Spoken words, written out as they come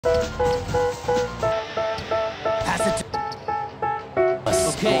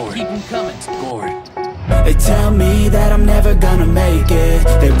tell me that I'm never gonna make it.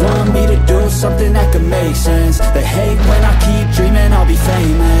 They want me to do something that could make sense. They hate when I keep dreaming I'll be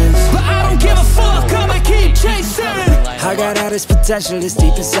famous, but I don't give a fuck, I'ma keep chasing. I got all this potential that's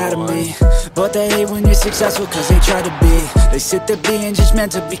deep inside of me, but they hate when you're successful cause they try to be. They sit there being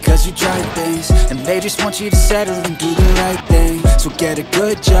judgmental because you tried things, and they just want you to settle and do the right thing. So get a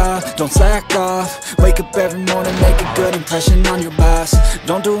good job, don't slack off. Wake up every morning, make a good impression on your boss.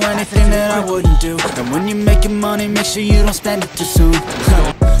 Don't do anything that I wouldn't do, and when you're making money, make sure you don't spend it too soon.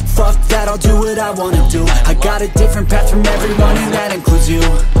 Fuck that, I'll do what I wanna do. I got a different path from everyone, and that includes you.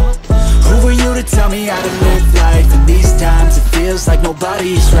 Who are you to tell me how to live life? In these times it feels like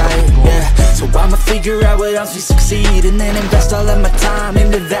nobody's right, yeah. So I'ma figure out what else we succeed, and then invest all of my time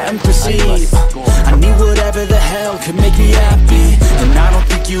into that and proceed. I need whatever the hell could make me happy, and I don't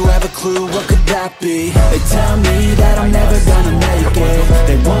think you have a clue what could that be. They tell me that I'm never gonna make it.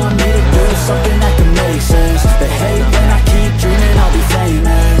 They want me to do something that can make sense. They hate when I keep dreaming I'll be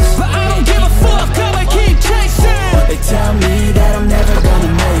famous, but I don't give a fuck, I'ma keep chasing. They tell me that I'm never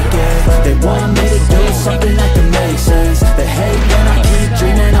gonna make it. They want me to do something that can make sense. They hate when I keep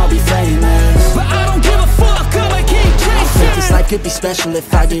dreaming I'll be famous, but I don't give a fuck, I'ma keep chasing. I think this life could be special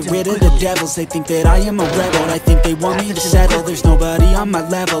if I get rid of the devils. They think that I am a rebel, I think they want me to settle. There's nobody on my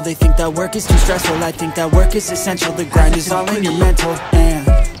level. They think that work is too stressful, I think that work is essential. The grind is all in your mental, and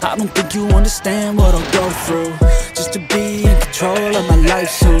I don't think you understand what I'll go through just to be in control of my life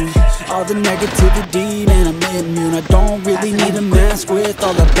soon. All the negativity, man, I'm immune. I don't really need a mask with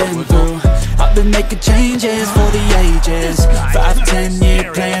all I've been through. I've been making changes for the ages. 5-10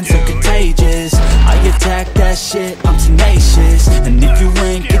 year plans are contagious. I attack that shit, I'm tenacious. And if you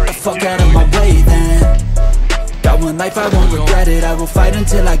ain't, get the fuck out of my way then. Got one life, I won't regret it. I will fight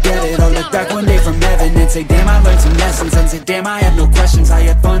until I get it. I'll look back one day from heaven and say, damn, I learned some lessons. And say, damn, I had no questions. I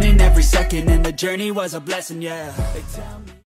had fun in every second, and the journey was a blessing, yeah. They tell me